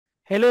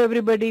Hello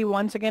everybody,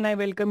 once again I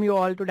welcome you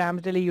all to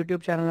damsdelhi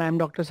YouTube channel. I am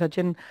Dr.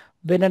 Sachin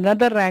with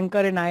another ranker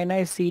in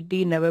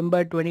INICET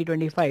November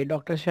 2025,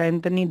 Dr.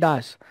 Sayantani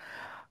Das.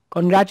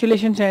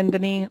 Congratulations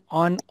Sayantani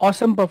on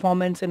awesome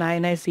performance in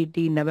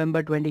INICET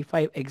November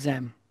 25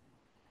 exam.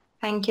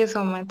 Thank you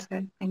so much,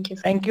 sir. Thank you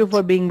so Thank you for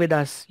much. being with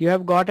us. You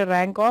have got a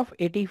rank of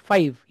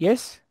 85,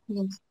 yes?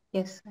 Yes,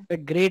 yes, sir. A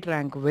great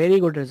rank, very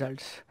good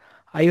results.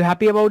 Are you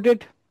happy about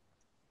it?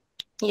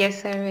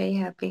 Yes, sir. Very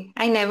happy.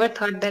 I never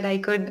thought that I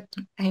could,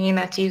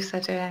 achieve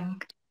such a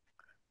rank.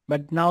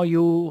 But now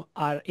you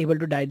are able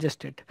to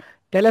digest it.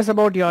 Tell us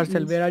about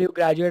yourself. Yes. Where are you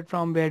graduate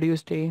from? Where do you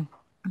stay?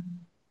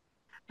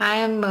 I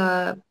am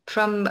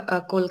from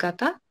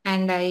Kolkata,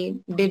 and I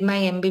did my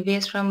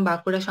MBBS from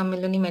Bankura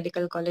Shammilani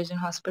Medical College and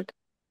Hospital.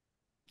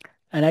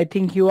 And I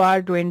think you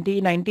are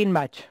 2019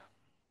 batch.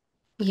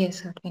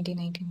 Yes, sir.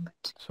 2019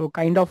 batch. So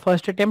kind of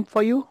first attempt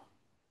for you.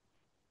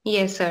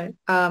 Yes, sir.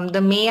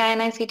 The May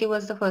INICT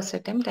was the first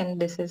attempt, and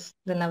this is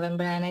the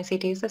November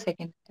INICT is the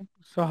second attempt.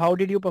 So how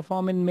did you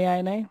perform in May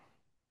INI?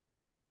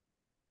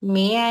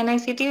 May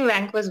INICT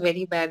rank was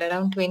very bad.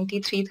 Around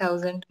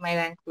 23,000 my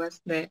rank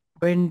was there.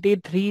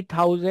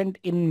 23,000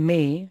 in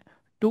May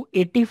to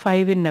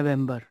 85 in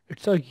November.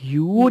 It's a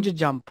huge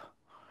jump.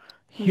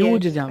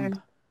 Huge Yes,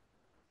 jump.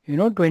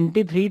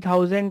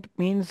 23,000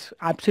 means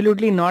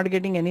absolutely not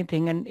getting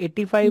anything and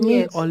 85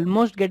 means yes,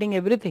 almost getting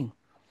everything.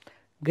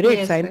 Great,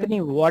 yes, sir.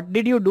 Anthony. What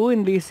did you do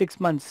in these 6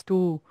 months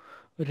to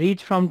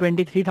reach from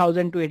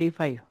 23,000 to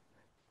 85?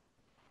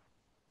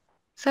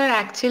 Sir,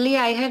 actually,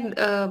 I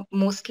had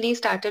mostly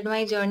started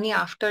my journey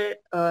after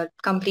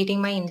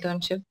completing my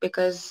internship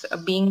because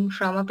being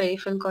from a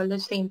peripheral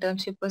college, the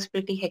internship was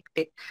pretty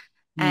hectic.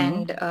 Hmm.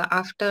 And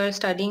after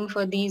studying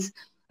for these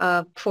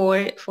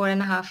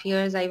 4.5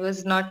 years, I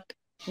was not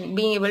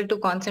being able to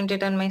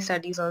concentrate on my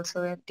studies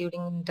also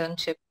during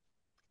internship.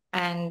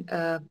 And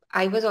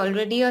I was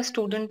already a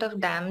student of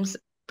DAM's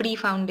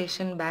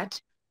pre-foundation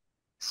batch.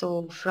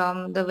 So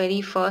from the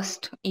very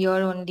first year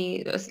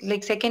only,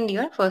 like second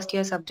year, first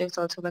year subjects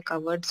also were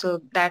covered. So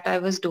that I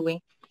was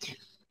doing.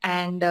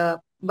 And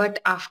but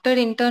after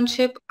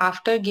internship,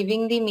 after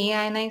giving the May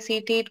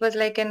INICT, it was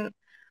like an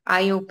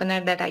eye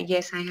opener that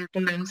yes, I have to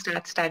now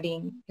start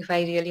studying if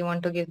I really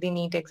want to give the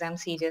NEET exam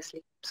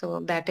seriously. So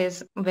that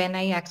is when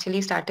I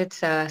actually started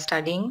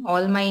studying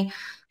all my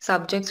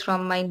subjects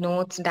from my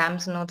notes,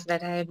 DAMS notes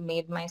that I had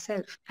made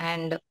myself,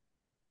 and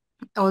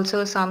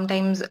also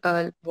sometimes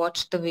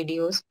watch the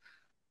videos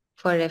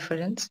for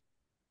reference.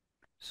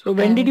 So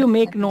when did And you that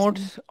make is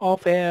notes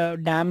of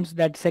dams?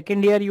 That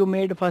second year you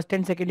made first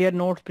and second year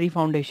notes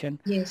pre-foundation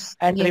yes,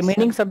 and yes,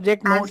 sir. remaining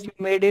subject notes As you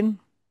made in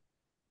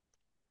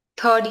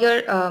third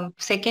year,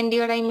 second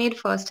year, I made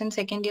first and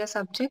second year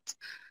subjects,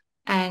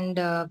 and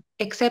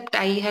except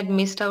I had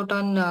missed out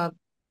on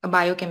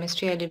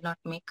biochemistry, I did not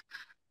make.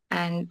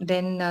 And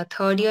then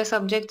third year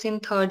subjects in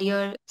third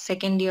year,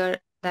 second year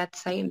that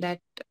side that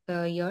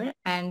year,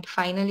 and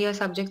final year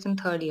subjects in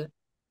third year.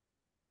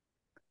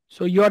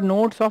 so your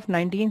notes of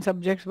 19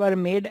 subjects were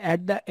made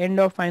at the end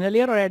of final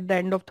year or at the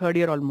end of third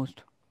year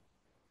almost.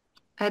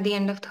 At the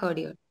end of third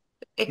year,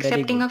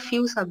 Very excepting good. a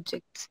few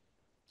subjects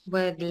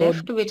were So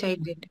left, which I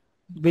did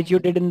in which you final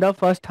did year. in the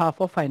first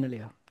half of final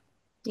year.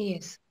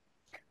 Yes.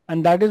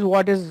 And that is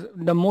what is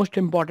the most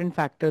important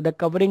factor, the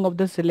covering of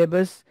the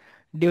syllabus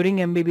during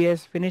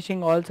MBBS,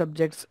 finishing all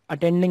subjects,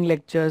 attending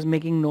lectures,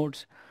 making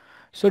notes.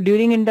 So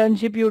during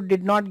internship, you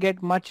did not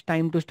get much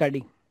time to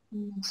study.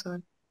 No,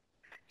 sir.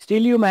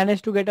 Still, you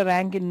managed to get a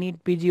rank in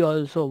NEET PG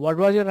also. What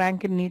was your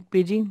rank in NEET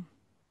PG?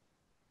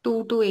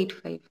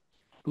 2285.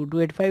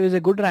 2285 is a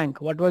good rank.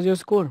 What was your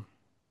score?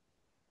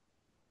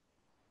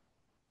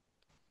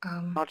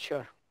 Um, Not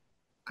sure.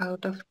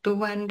 Out of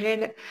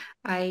 200,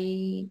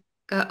 I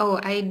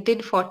I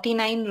did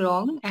 49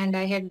 wrong, and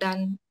I had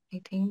done,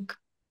 I think.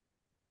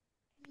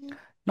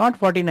 Not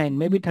 49,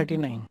 maybe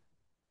 39.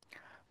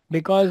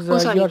 Because Oh,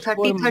 sorry, your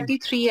score,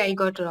 33 I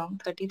got wrong.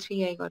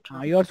 33 I got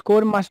wrong. your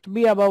score must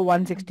be above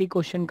 160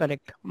 question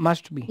correct.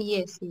 Must be.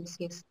 Yes, yes,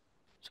 yes.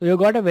 So you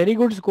got a very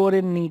good score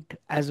in NEET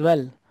as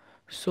well.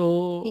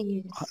 So,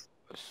 Yes.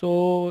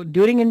 so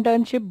during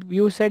internship,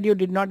 you said you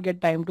did not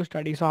get time to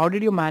study. So how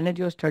did you manage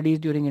your studies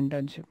during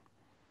internship?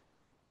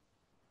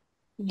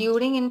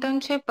 During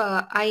internship,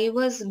 I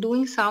was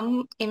doing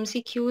some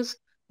MCQs,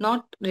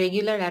 not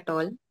regular at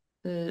all.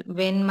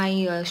 When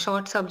my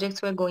short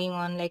subjects were going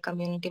on, like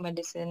community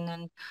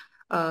medicine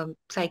and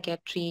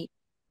psychiatry,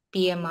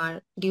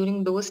 PMR,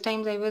 during those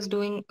times I was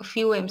doing a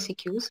few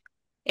MCQs.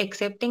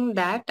 Excepting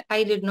that,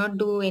 I did not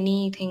do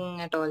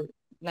anything at all.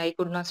 I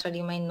could not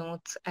study my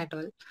notes at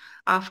all.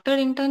 After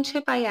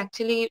internship, I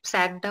actually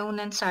sat down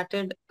and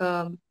started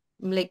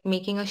like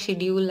making a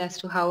schedule as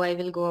to how I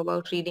will go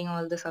about reading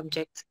all the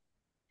subjects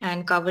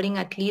and covering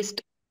at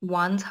least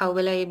once. How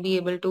will I be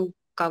able to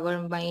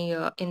cover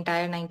my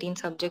entire 19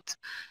 subjects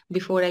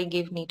before I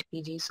give NEET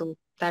PG? So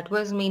that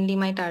was mainly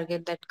my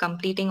target, that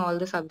completing all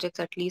the subjects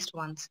at least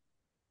once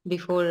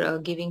before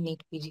giving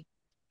NEET PG.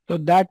 So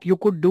that you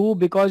could do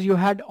because you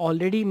had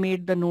already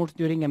made the notes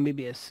during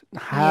MBBS.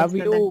 Yes, Have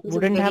so that you was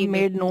a wouldn't have very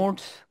big made thing.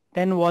 notes?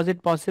 then was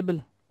it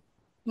possible?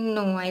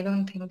 No, I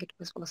don't think it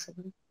was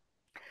possible.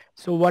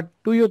 So what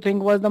do you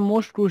think was the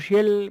most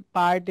crucial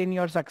part in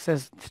your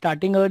success?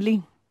 Starting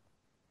early?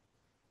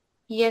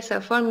 Yes,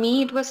 sir. For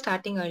me, it was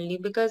starting early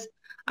because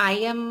I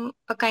am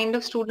a kind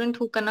of student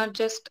who cannot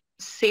just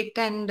sit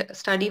and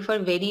study for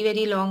very,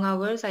 very long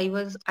hours.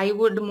 I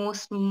would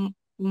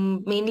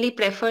mainly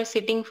prefer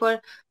sitting for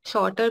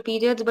shorter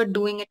periods, but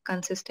doing it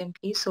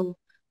consistently. So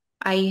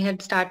I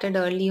had started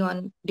early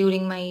on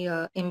during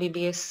my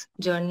MBBS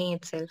journey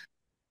itself,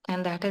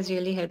 and that has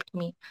really helped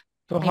me.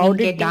 So I mean,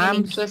 getting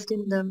an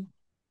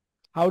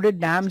how did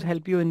dams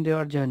help you in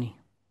your journey?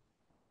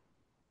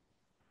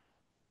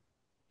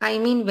 I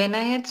mean, when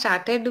I had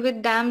started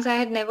with dams, I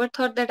had never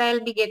thought that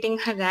I'll be getting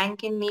a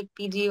rank in NEET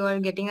PG or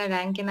getting a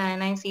rank in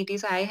INICET.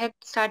 So I had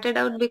started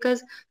out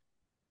because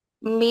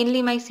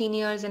mainly my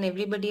seniors and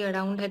everybody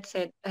around had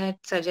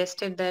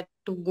suggested that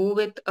to go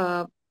with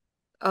a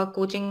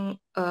coaching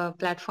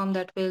platform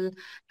that will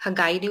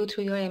guide you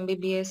through your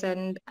MBBS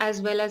and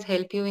as well as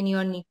help you in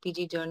your NEET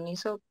PG journey.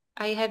 So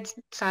I had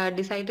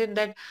decided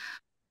that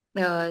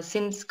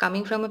since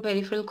coming from a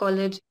peripheral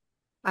college,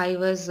 I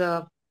was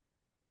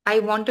I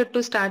wanted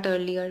to start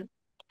earlier,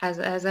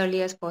 as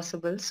early as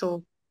possible.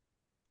 So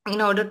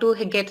in order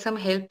to get some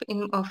help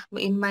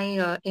in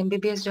my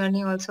MBBS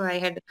journey, also I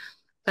had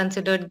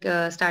considered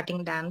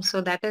starting dams.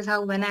 So that is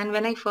how when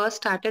I first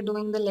started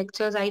doing the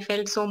lectures, I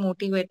felt so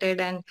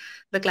motivated, and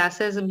the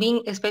classes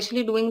being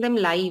especially doing them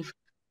live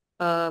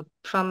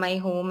from my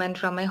home and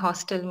from my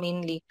hostel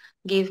mainly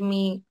gave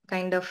me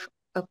kind of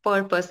a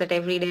purpose that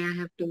every day I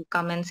have to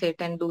come and sit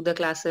and do the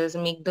classes,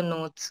 make the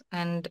notes,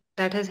 and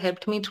that has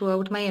helped me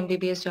throughout my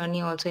MBBS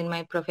journey, also in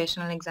my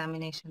professional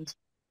examinations.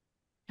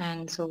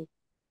 And so,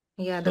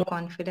 yeah, the So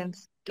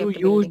confidence you kept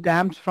use building.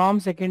 dams from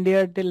second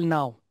year till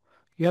now.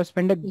 You have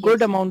spent a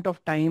good Yes, sir. amount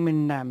of time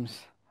in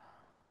dams.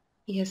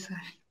 Yes, sir.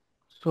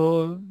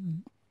 So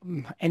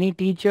any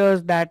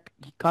teachers that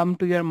come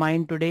to your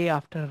mind today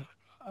after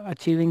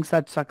achieving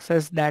such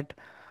success that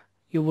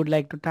you would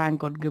like to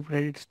thank or give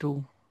credits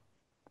to?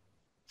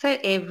 Sir,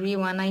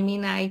 everyone. I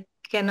mean, I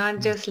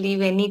cannot just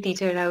leave any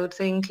teacher out.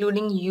 So,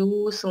 including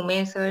you,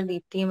 Sume sir,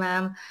 Deepti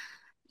ma'am,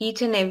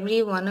 each and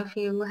every one of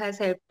you has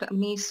helped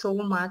me so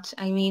much.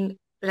 I mean,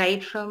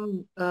 right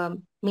from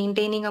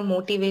maintaining a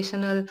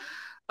motivational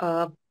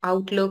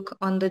outlook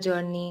on the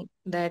journey,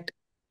 that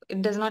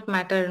it does not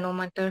matter, no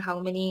matter how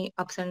many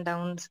ups and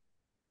downs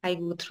I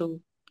go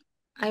through.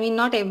 I mean,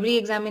 not every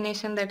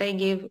examination that I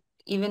gave,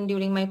 even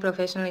during my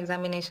professional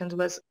examinations,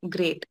 was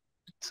great.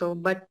 So,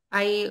 but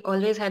I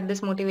always had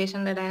this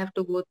motivation that I have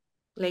to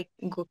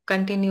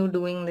continue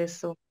doing this.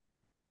 So,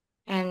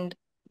 and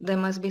there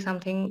must be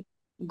something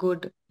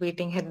good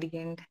waiting at the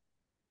end.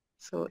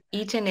 So,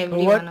 each and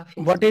So every one of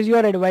you. what is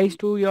your advice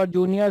to your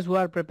juniors who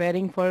are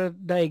preparing for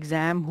the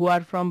exam who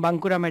are from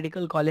Bankura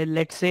Medical College?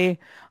 Let's say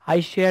I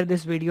share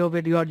this video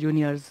with your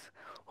juniors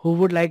who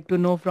would like to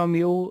know from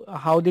you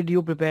how did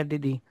you prepare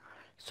Didi?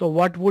 So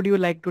what would you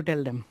like to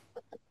tell them?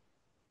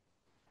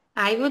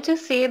 I would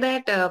just say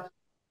that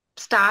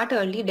start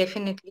early,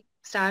 definitely.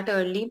 Start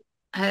early,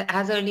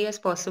 as early as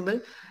possible,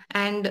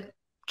 and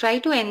try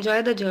to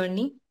enjoy the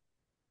journey.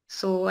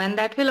 So, and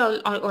that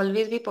will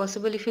always be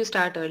possible if you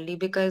start early,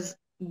 because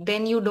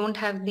then you don't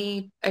have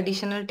the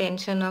additional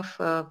tension of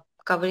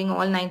covering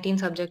all 19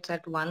 subjects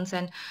at once,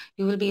 and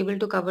you will be able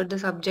to cover the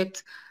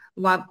subjects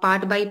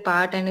part by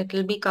part, and it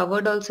will be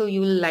covered also.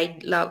 You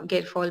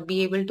will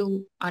be able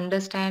to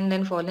understand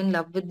and fall in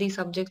love with these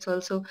subjects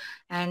also,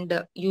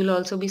 and you'll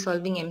also be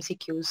solving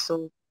MCQs.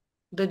 So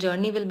the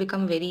journey will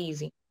become very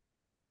easy.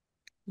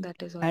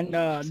 That is all I And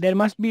have to say. there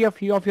must be a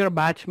few of your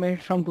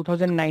batchmates from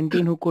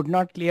 2019 who could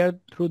not clear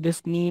through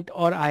this NEET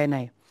or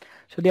INI.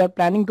 So they are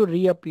planning to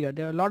reappear.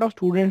 There are a lot of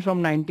students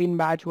from 19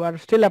 batch who are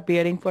still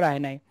appearing for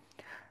INI.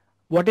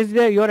 What is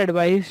your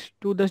advice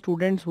to the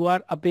students who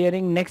are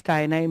appearing next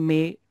INI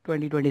May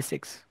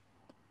 2026?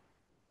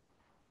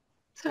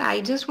 So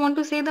I just want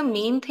to say the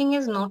main thing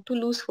is not to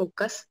lose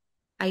focus,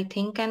 I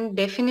think, and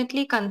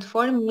definitely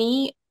for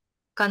me,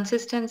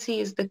 consistency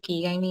is the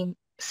key. I mean,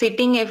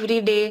 sitting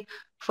every day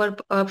for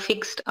a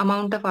fixed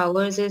amount of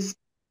hours is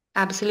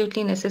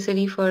absolutely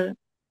necessary for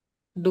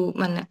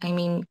I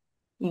mean,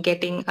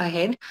 getting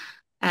ahead,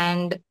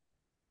 and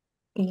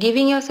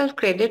giving yourself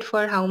credit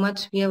for how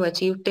much we have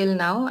achieved till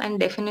now, and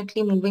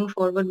definitely moving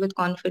forward with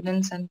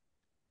confidence and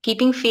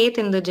keeping faith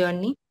in the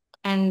journey,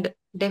 and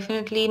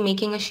definitely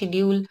making a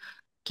schedule,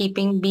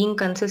 being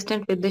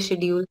consistent with the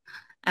schedule,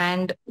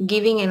 and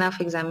giving enough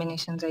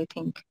examinations, I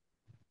think,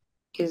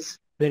 is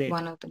Great.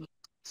 one of them.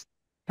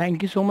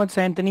 Thank you so much,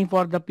 Anthony,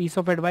 for the piece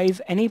of advice.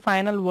 Any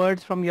final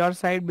words from your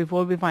side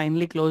before we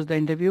finally close the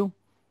interview?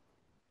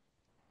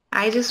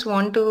 I just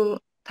want to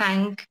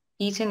thank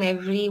each and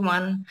every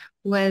one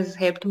who has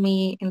helped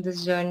me in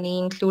this journey,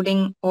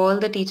 including all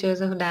the teachers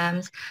of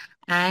dams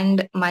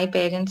and my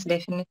parents,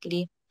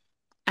 definitely,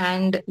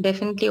 and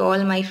definitely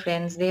all my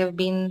friends. They have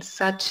been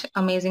such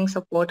amazing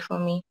support for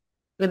me.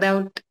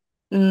 Without,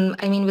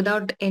 I mean,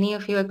 without any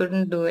of you, I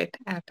couldn't do it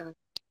at all.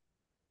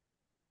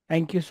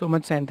 Thank you so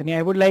much, Anthony.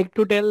 I would like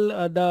to tell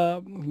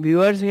the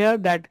viewers here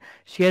that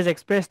she has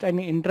expressed an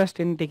interest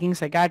in taking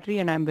psychiatry,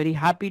 and I'm very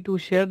happy to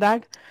share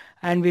that.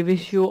 And we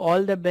wish Yes. you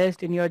all the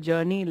best in your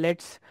journey.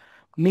 Let's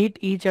meet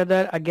each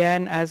other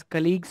again as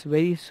colleagues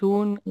very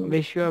soon. Yes.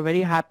 Wish you a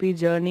very happy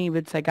journey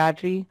with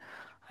psychiatry.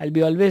 I'll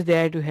be always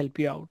there to help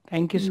you out.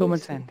 Thank you so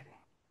much, Yes. Anthony.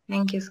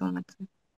 Thank you so much, sir.